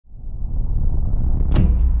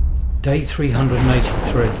Day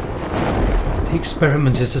 383. The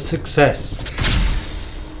experiment is a success.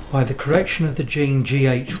 By the correction of the gene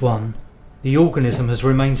GH1, the organism has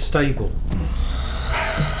remained stable.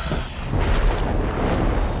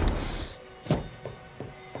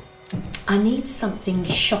 I need something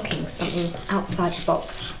shocking, something outside the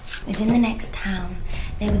box. It was in the next town.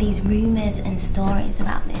 There were these rumours and stories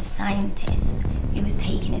about this scientist who was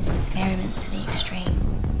taking his experiments to the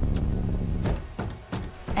extreme.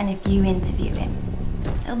 And if you interview him,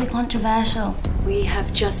 it'll be controversial. We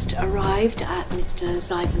have just arrived at Mr.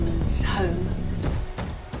 Zeiserman's home.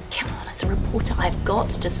 Come on, as a reporter, I've got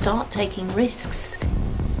to start taking risks.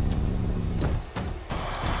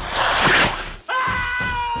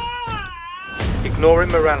 Ignoring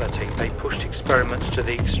morality, they pushed experiments to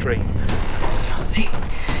the extreme. Something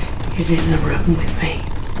is in the room with me.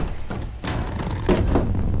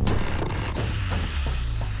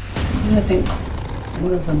 I think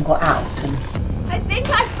one of them got out and... I think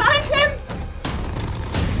I found him!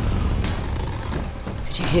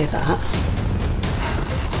 Did you hear that?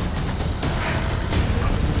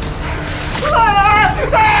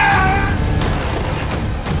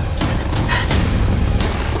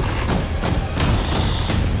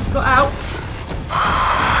 Got out.